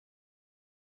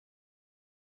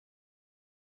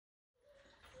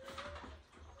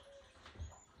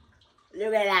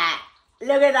Look at that.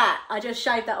 Look at that. I just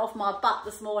shaved that off my butt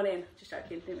this morning. Just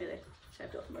joking, didn't really.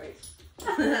 Shaved it off Marie's.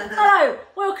 Hello,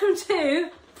 welcome to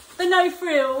the No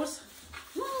Frills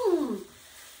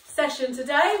session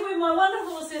today with my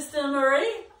wonderful sister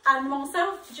Marie and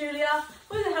myself, Julia,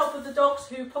 with the help of the dogs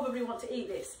who probably want to eat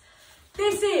this.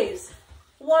 This is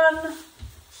 1,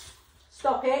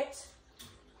 stop it,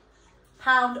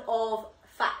 pound of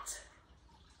fat.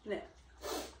 Isn't it?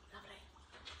 Lovely.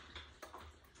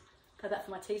 Got that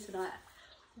for my tea tonight.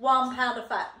 1 pound of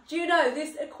fat. Do you know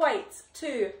this equates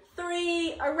to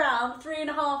around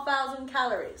 3,500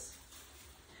 calories?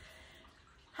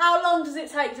 How long does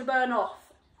it take to burn off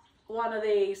one of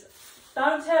these?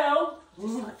 Don't tell. I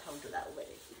told you that already.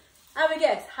 Have a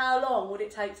guess. How long would it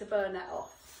take to burn that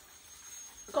off?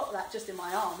 I've got that just in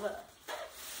my arm. Look.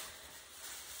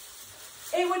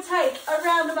 It would take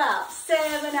around about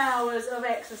 7 hours of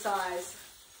exercise.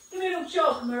 Give me a little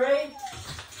jog, Marie.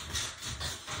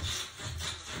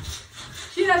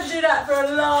 She'd have to do that for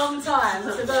a long time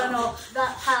to burn off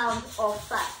that pound of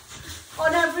fat.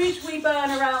 On average, we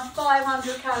burn around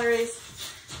 500 calories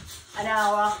an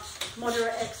hour.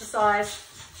 Moderate exercise.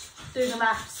 Do the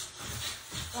maths.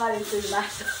 I didn't do the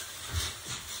maths.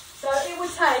 So it would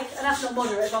take, and that's not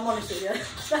moderate if I'm honest with you,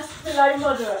 that's below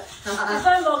moderate. I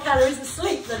burn more calories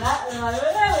asleep than that at the moment.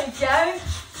 There we go.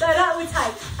 So that would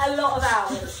take a lot of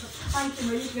hours. Thank you,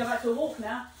 Marie. You can go back to a walk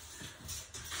now.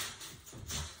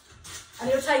 And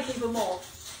it'll take even more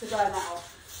to burn that off.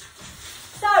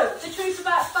 So, the truth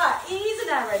about fat, it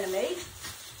isn't our enemy,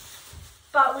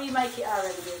 but we make it our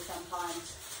enemy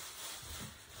sometimes.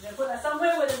 I'm going to put that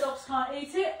somewhere where the dogs can't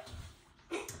eat it.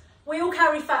 We all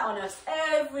carry fat on us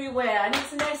everywhere, and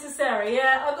it's necessary.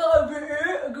 Yeah, I've got a bit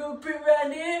here, I've got a bit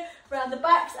around here, around the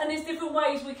backs, and there's different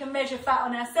ways we can measure fat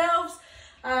on ourselves.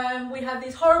 We have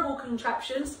these horrible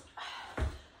contraptions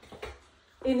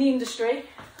in the industry.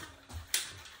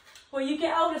 Well, you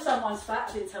get hold of someone's fat.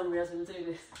 I didn't tell my husband to do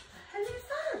this. And it's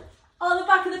that. On the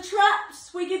back of the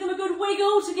traps, we give them a good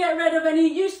wiggle to get rid of any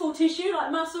useful tissue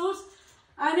like muscles.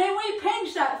 And then we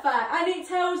pinch that fat and it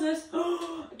tells us,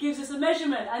 it gives us a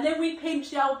measurement. And then we pinch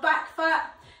the old back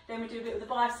fat. Then we do a bit with the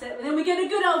bicep. And then we get a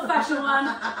good old fashioned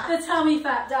one, the tummy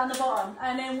fat down the bottom.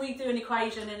 And then we do an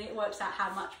equation and it works out how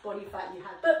much body fat you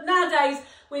have. But nowadays,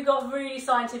 we've got really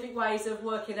scientific ways of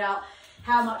working out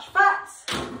how much fat.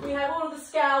 We have all of the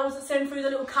scales that send through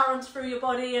the little currents through your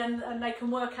body and they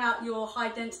can work out your high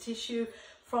dense tissue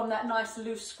from that nice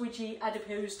loose squidgy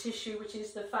adipose tissue, which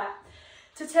is the fat,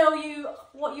 to tell you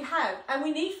what you have. And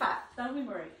we need fat, don't we,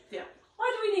 Marie? Yeah. Why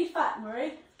do we need fat,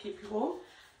 Marie? Keep you warm.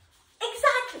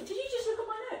 Exactly. Did you just look at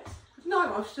my notes? No,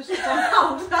 I was just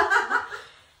cold.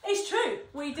 It's true.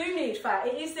 We do need fat.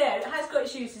 It is there. It has got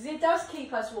its uses. It does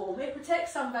keep us warm. It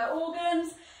protects some of our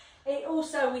organs. It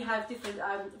also, we have different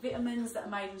vitamins that are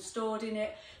made and stored in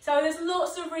it. So there's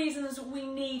lots of reasons we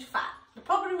need fat. The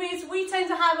problem is we tend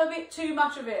to have a bit too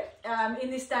much of it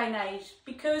in this day and age.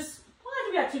 Because why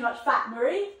do we have too much fat,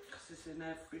 Marie? Because it's in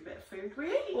every bit of food we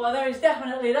eat. Well, there is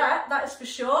definitely that's for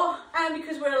sure. And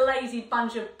because we're a lazy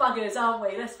bunch of buggers, aren't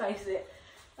we? Let's face it.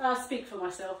 I speak for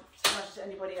myself as much as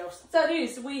anybody else. So it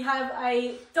is, we have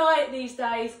a diet these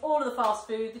days, all of the fast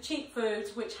food, the cheap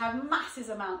foods, which have massive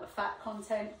amount of fat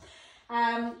content.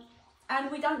 And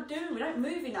we don't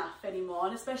move enough anymore,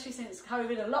 and especially since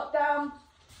COVID and lockdown,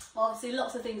 obviously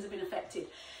lots of things have been affected.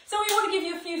 So we want to give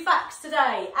you a few facts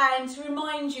today and to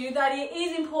remind you that it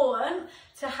is important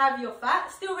to have your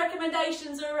fat. Still,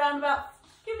 recommendations are around about,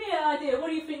 give me an idea, what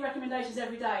do you think recommendations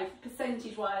every day,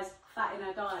 percentage-wise, fat in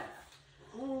our diet?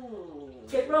 Ooh.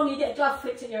 Get it wrong, you get a glove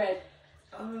flicked at your head.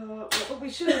 But we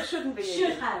shouldn't be.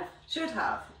 Should have. Should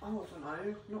have. Oh, I don't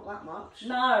know. Not that much.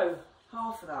 No.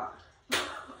 Half of that.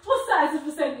 What's that as a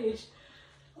percentage?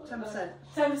 10%.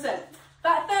 10%.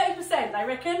 About 30%, I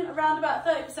reckon. Around about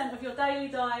 30% of your daily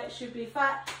diet should be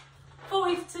fat.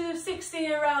 40 to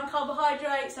 60 around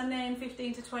carbohydrates, and then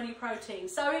 15 to 20 protein.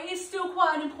 So it is still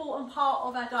quite an important part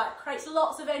of our diet. It creates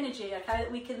lots of energy, okay, that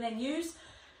we can then use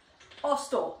or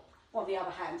store, on the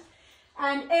other hand.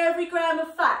 And every gram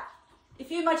of fat, if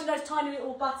you imagine those tiny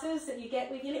little butters that you get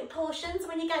with your little portions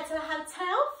when you go to a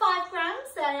hotel, 5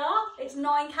 grams, there you are. It's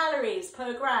 9 calories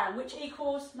per gram, which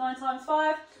equals 9 times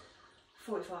 5?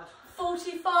 45.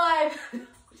 45.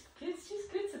 She's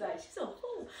good today. She's on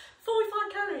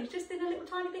 45 calories just in a little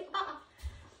tiny bit of butter.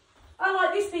 I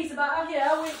like this piece of butter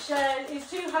here, which is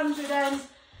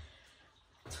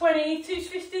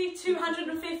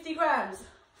 250 grams.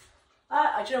 Do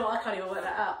you know what? I can't even work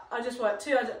that out. I just worked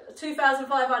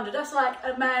 2,500. That's like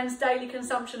a man's daily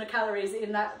consumption of calories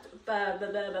in that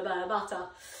butter.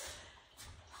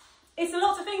 It's a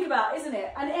lot to think about, isn't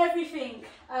it? And everything,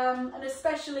 and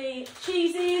especially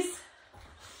cheeses,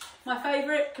 my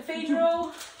favourite,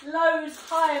 Cathedral, loads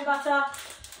high in butter,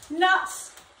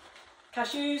 nuts,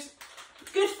 cashews,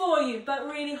 good for you, but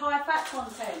really high fat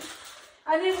content.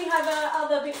 And then we have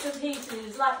other bits and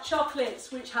pieces like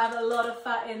chocolates, which have a lot of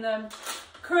fat in them.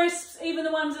 Crisps, even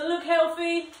the ones that look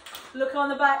healthy, look on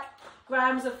the back,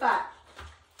 grams of fat.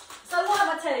 So why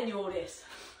am I telling you all this?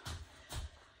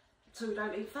 So we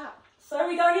don't eat fat. So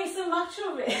we don't eat so much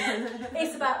of it.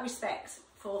 It's about respect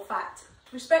for fat.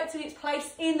 Respecting its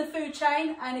place in the food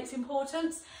chain and its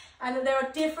importance, and that there are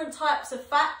different types of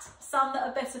fat, some that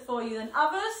are better for you than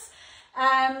others.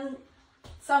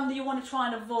 Some that you want to try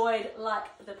and avoid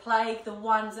like the plague, the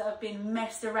ones that have been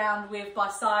messed around with by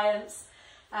science,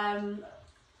 the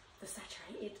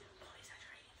saturated,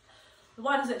 polysaturated, the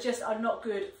ones that just are not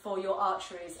good for your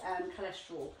arteries and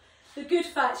cholesterol. The good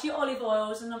fats, your olive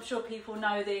oils, and I'm sure people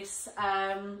know this,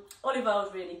 olive oil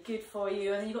is really good for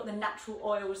you, and then you've got the natural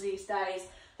oils these days,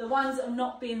 the ones that have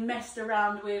not been messed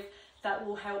around with, that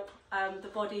will help the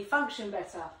body function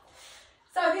better.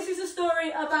 So this is a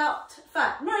story about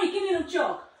fat. Marie, give me a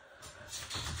jog.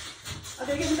 I'm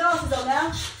going to get my glasses on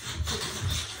now.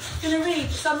 I'm going to read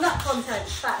some nut content.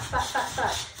 Fat, fat, fat,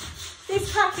 fat.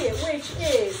 This packet, which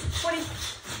is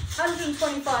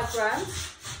 125 grams,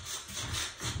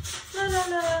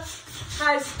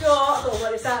 has got, oh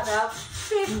well it's out now,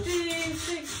 50,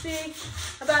 60,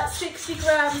 about 60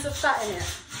 grams of fat in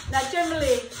it. Now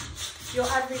generally, your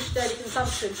average daily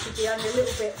consumption should be only a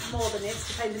little bit more than this,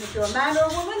 depending if you're a man or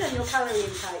a woman and your calorie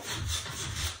intake.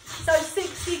 So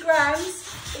 60 grams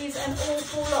is an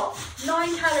awful lot.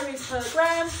 9 calories per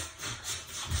gram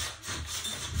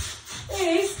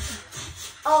is,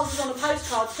 answers on a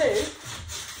postcard too,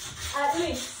 at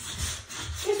least,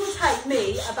 this will take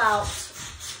me about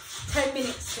 10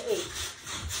 minutes to eat.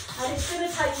 And it's going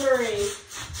to take Marie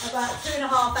about 2.5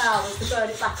 hours to burn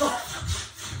it back off.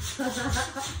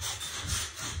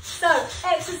 So,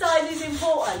 exercise is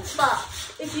important, but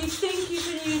if you think you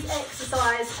can use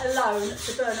exercise alone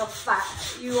to burn off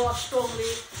fat, you are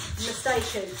strongly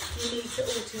mistaken. You need to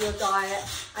alter your diet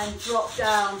and drop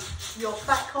down your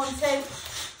fat content,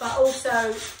 but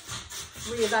also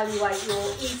reevaluate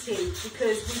your eating,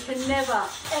 because we can never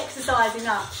exercise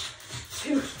enough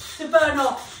to burn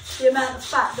off the amount of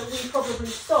fat that we probably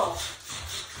store.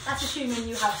 That's assuming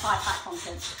you have high fat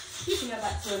content. You can go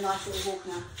back to a nice little walk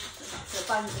now. So the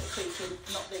bones are creaking,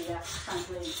 not the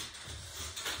trampoline.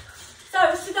 So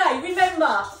today,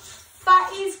 remember,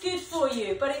 fat is good for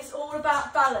you, but it's all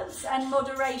about balance and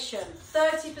moderation.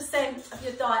 30% of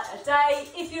your diet a day.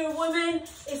 If you're a woman,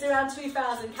 it's around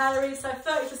 2,000 calories, so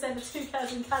 30% of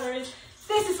 2,000 calories.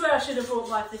 This is where I should have brought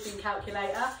my flipping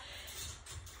calculator.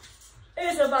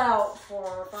 It's about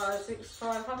 4, 5, 6,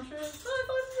 500 calories,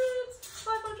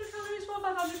 400,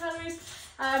 500 calories.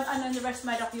 And then the rest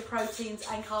made up of your proteins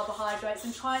and carbohydrates,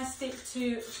 and try and stick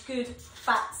to good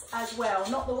fats as well,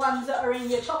 not the ones that are in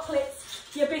your chocolates,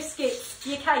 your biscuits,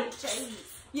 your cake,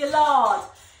 your lard.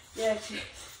 Yeah, cheese.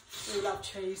 We love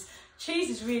cheese. Cheese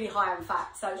is really high in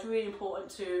fat, so it's really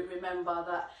important to remember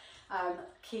that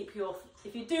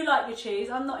if you do like your cheese,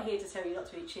 I'm not here to tell you not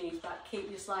to eat cheese, but keep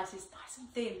your slices nice and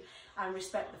thin and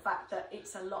respect the fact that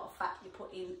it's a lot of fat you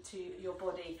put into your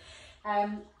body.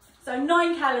 So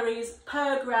 9 calories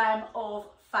per gram of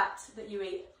fat that you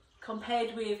eat,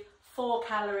 compared with 4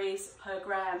 calories per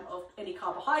gram of any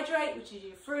carbohydrate, which is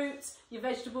your fruits, your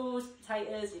vegetables,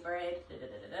 potatoes, your bread,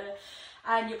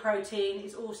 and your protein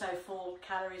is also 4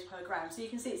 calories per gram. So you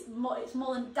can see it's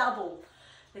more than double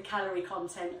the calorie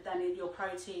content than in your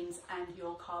proteins and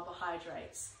your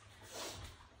carbohydrates.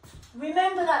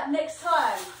 Remember that next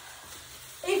time,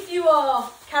 if you are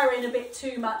carrying a bit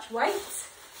too much weight,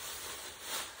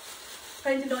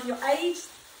 depending on your age,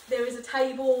 there is a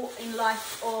table in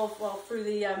Life of, well, through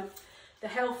the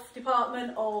health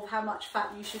department, of how much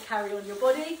fat you should carry on your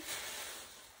body.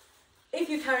 If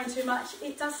you're carrying too much,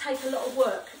 it does take a lot of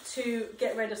work to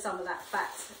get rid of some of that fat.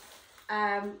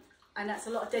 And that's a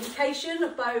lot of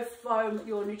dedication, both from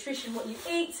your nutrition, what you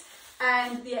eat,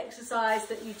 and the exercise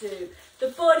that you do. The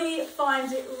body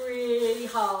finds it really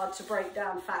hard to break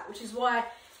down fat, which is why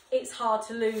it's hard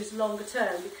to lose longer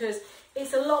term, because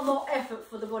it's a lot more effort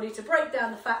for the body to break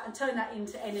down the fat and turn that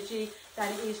into energy than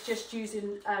it is just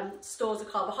using stores of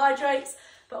carbohydrates.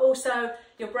 But also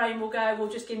your brain will go, well,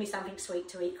 just give me something sweet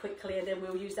to eat quickly, and then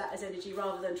we'll use that as energy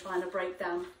rather than trying to break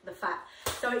down the fat.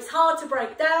 So it's hard to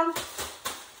break down,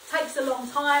 takes a long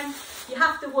time. You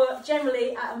have to work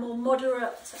generally at a more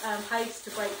moderate pace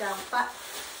to break down fat,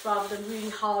 rather than really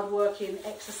hard working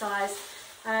exercise.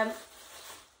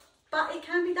 But it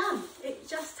can be be done. It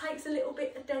just takes a little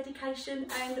bit of dedication.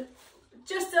 And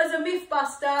just as a myth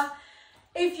buster,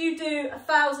 if you do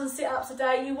 1,000 sit-ups a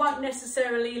day, you won't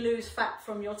necessarily lose fat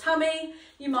from your tummy.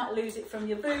 You might lose it from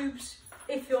your boobs.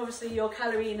 If you're, obviously your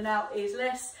calorie in and out is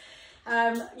less.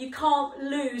 You can't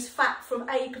lose fat from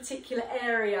a particular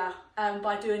area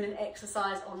by doing an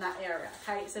exercise on that area.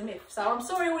 Okay, it's a myth. So I'm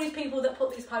sorry all these people that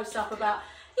put these posts up about,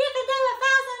 you can do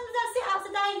 1,000 sit-ups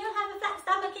a day and you'll have a flat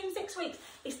stomach in 6 weeks.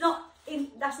 It's not,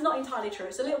 that's not entirely true.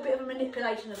 It's a little bit of a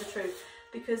manipulation of the truth,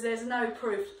 because there's no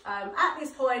proof at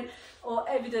this point, or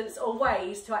evidence or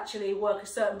ways to actually work a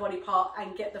certain body part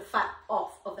and get the fat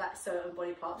off of that certain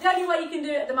body part. The only way you can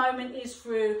do it at the moment is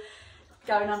through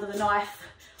going under the knife,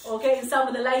 or getting some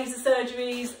of the laser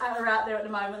surgeries that are out there at the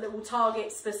moment that will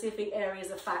target specific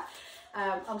areas of fat.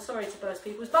 I'm sorry to burst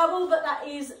people's bubble, but that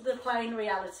is the plain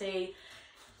reality.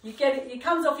 You get it, it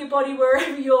comes off your body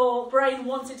wherever your brain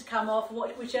wants it to come off,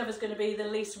 whichever's going to be the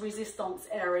least resistance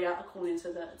area according to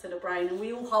the brain, and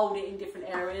we all hold it in different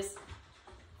areas.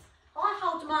 I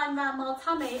hold mine around my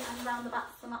tummy and around the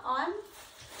backs of my arms.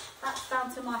 That's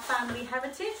down to my family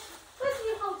heritage. Where do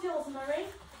you hold yours, Marie?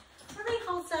 Marie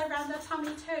holds her around her tummy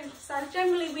too. So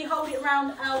generally we hold it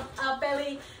around our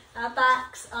belly, our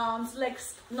backs, arms,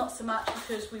 legs, not so much,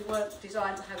 because we weren't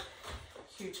designed to have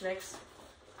huge legs.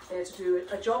 There to do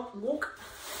a job, walk,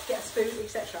 get us food,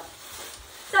 etc.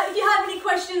 So if you have any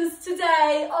questions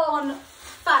today on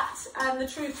fat and the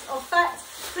truth of fat,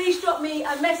 please drop me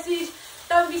a message.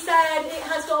 Don't be sad, it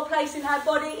has got a place in our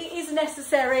body, it is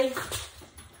necessary.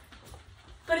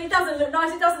 But it doesn't look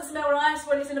nice, it doesn't smell nice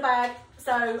when it's in a bag.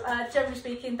 So generally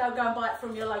speaking, don't go and buy it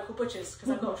from your local butchers, because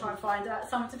I've got to try and find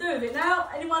something to do with it now.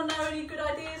 Anyone know any good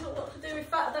ideas on what to do with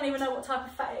fat? I don't even know what type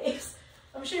of fat it is.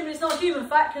 I'm assuming it's not human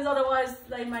fat, because otherwise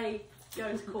they may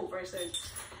go to court very soon.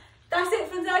 That's it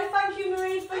for today. Thank you,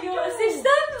 Marie, for your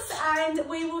assistance, and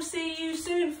we will see you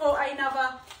soon for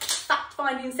another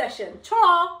fact-finding session.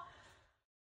 Ta-ra!